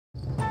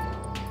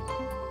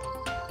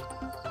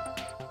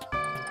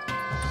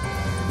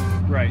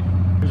Right.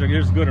 There's a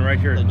good one right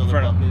here in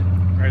front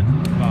of right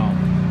at the bow.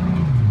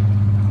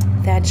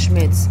 Thad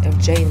Schmitz of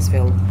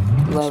Janesville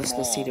loves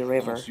the Cedar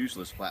River.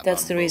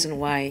 That's the reason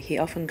why he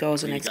often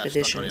goes on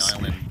expeditions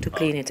to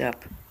clean it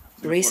up.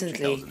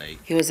 Recently,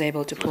 he was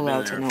able to pull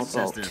out an old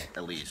boat.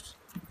 At least.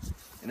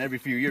 And every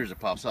few years it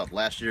pops up.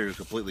 Last year it was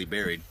completely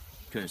buried.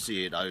 Couldn't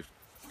see it. I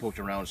poked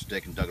around a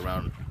stick and dug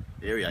around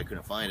the area. I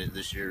couldn't find it.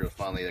 This year it was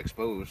finally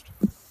exposed.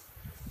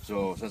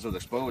 So since it was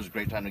exposed, it's a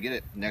great time to get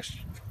it. Next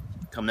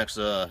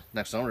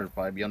summer it'll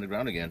probably be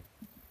underground again.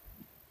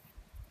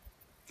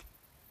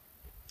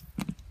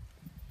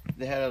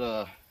 They had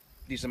a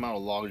decent amount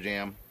of log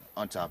jam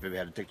on top of it. We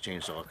had to take a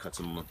chainsaw, cut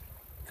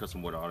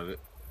some wood out of it.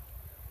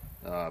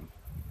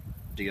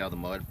 Dig it out of the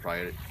mud, pry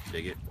it,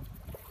 dig it.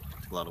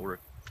 Took a lot of work.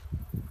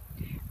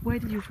 Where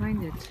did you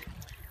find it?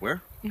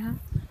 Where? Yeah.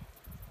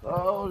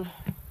 Oh,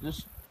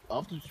 just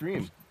off the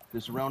stream,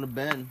 just around a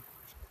bend.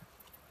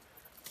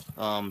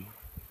 I'm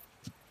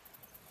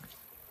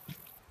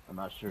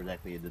not sure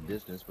exactly the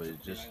distance, but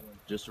it's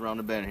just around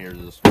the bend here.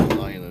 There's a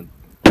small island.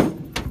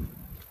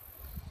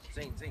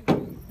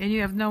 And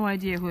you have no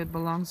idea who it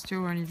belongs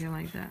to or anything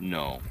like that?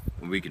 No,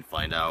 we can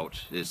find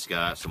out. It's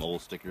got some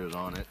old stickers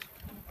on it.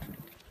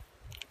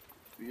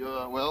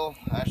 Well,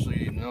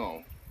 actually,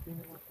 no.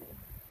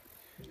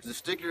 The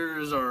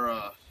stickers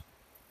are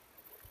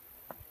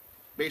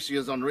basically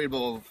as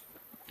unreadable.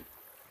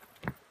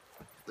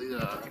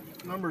 The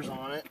numbers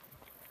on it.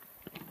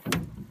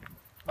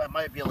 I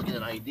might be able to get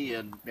an idea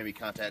and maybe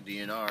contact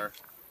DNR.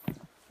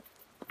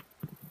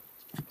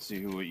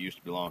 See who it used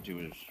to belong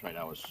to. Right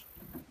now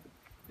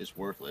it's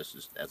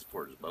worthless as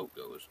far as the boat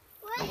goes.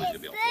 What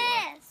is this?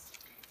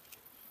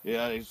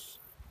 Yeah,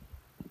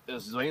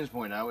 as Zane's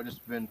pointed out, it's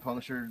been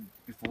punctured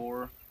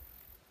before.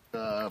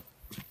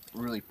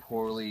 Really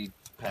poorly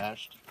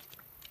patched.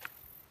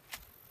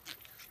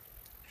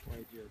 Why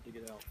did you dig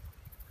it out?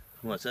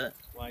 What's that?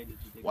 Why did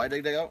you dig Why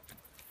did they dig out?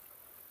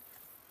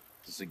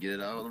 Just to get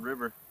it out of the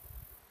river.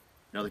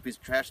 Another piece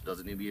of trash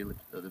doesn't need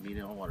to be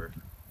in water.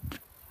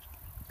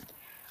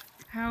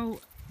 How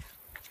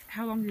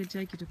long did it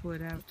take you to pull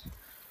it out?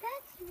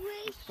 That's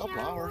way A couple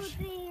hours.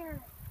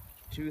 there.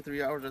 2 or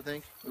 3 hours, I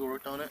think. We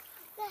worked on it.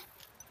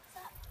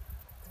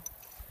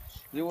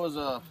 There was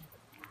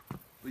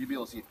you'd be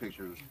able to see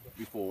pictures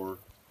before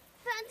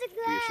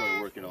we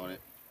started working on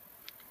it.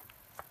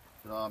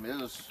 It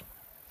was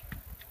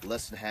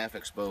less than half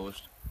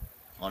exposed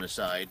on the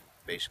side,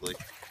 basically.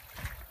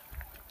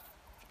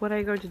 What are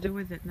you going to do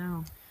with it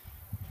now?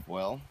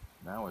 Well,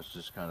 now it's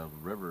just kind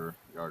of river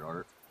yard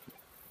art.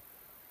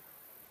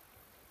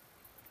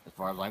 As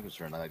far as I'm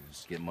concerned, I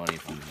just get money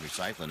from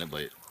recycling it,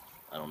 but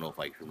I don't know if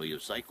I can really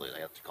recycle it. I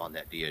have to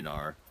contact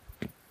DNR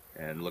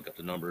and look up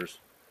the numbers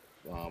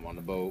on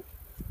the boat.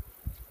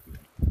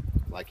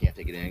 I can't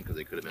take it in because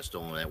they could have been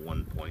stolen at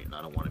one point, and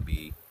I don't want to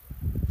be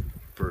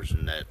the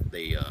person that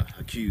they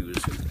accuse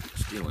of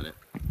stealing it.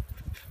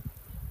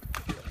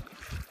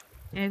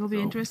 Yeah, it'll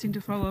be interesting to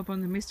follow up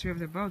on the mystery of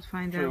the boat,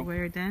 find True. out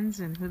where it ends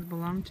and who it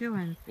belonged to,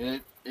 and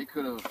it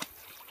could have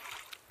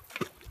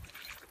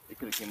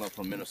came up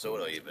from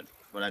Minnesota even.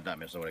 Well, not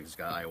Minnesota, it's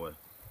got Iowa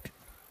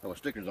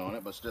stickers on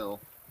it, but still,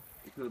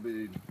 it could have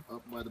been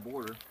up by the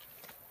border,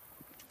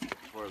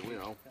 as far as we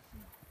know.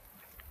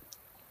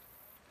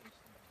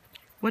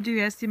 what do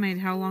you estimate,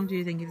 how long do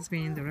you think it's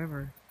been in the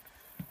river?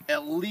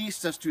 At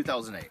least since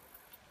 2008.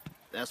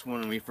 That's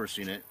when we first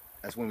seen it.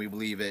 That's when we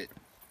believe it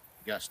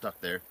got stuck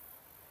there.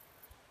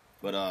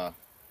 But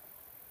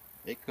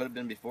it could have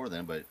been before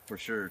then, but for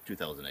sure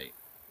 2008.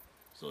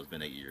 So it's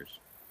been 8 years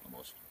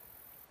almost.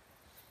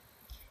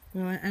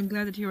 Well, I'm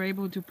glad that you were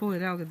able to pull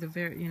it out at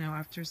the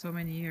after so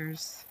many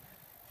years.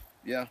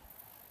 Yeah,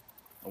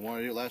 I wanted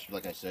to do it last year,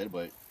 like I said,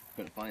 but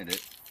couldn't find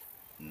it,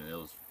 and it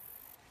was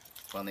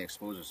finally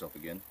exposed itself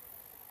again.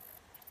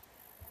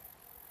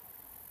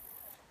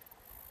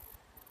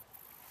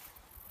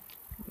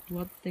 The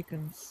blood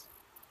thickens.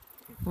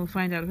 We'll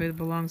find out who it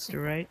belongs to,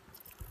 right?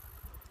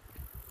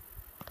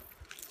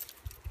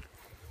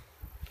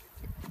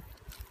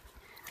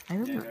 I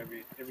don't know.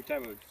 Every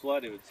time it would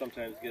flood, it would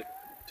sometimes get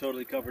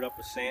totally covered up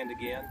with sand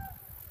again,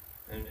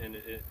 and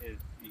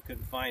you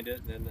couldn't find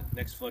it. And then the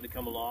next flood would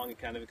come along and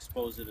kind of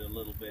expose it a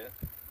little bit.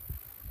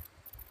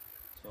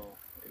 So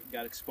it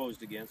got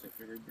exposed again. So I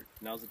figured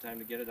now's the time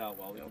to get it out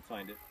while we can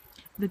find it.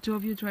 The two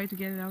of you tried to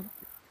get it out?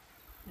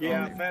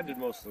 Yeah, Thad did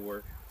most of the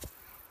work.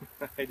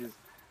 It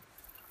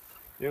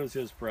was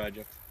his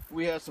project.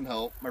 We had some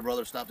help. My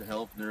brother stopped to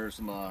help. There are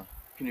some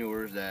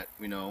canoers that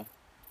we know.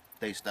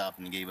 They stopped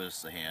and gave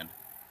us a hand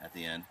at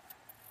the end.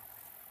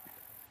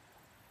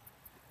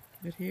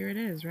 But here it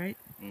is, right?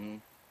 Mm-hmm.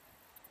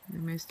 The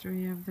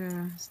mystery of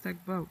the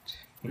stuck boat.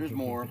 There's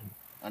more.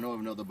 I know of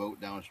another boat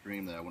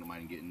downstream that I wouldn't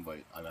mind getting, but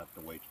I'd have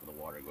to wait for the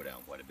water to go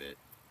down quite a bit.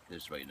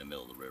 It's right in the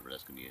middle of the river.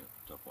 That's going to be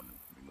a tough one to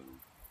remove.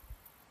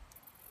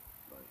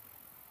 But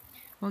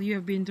Well, you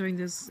have been doing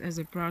this as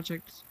a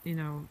project,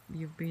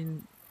 you've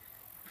been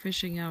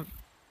fishing out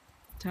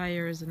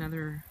tires and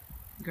other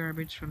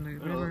garbage from the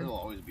river. It'll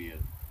always be a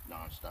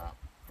non-stop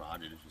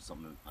project. It's just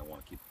something I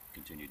want to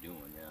continue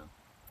doing, yeah.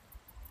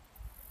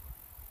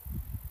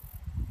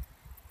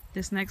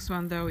 This next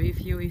one though,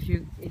 if you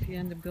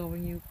end up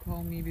going, you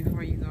call me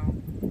before you go.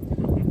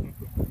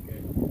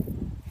 Okay.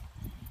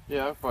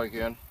 Yeah, I probably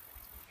can.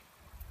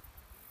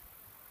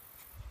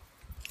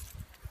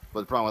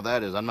 But the problem with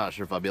that is I'm not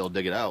sure if I'll be able to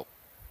dig it out.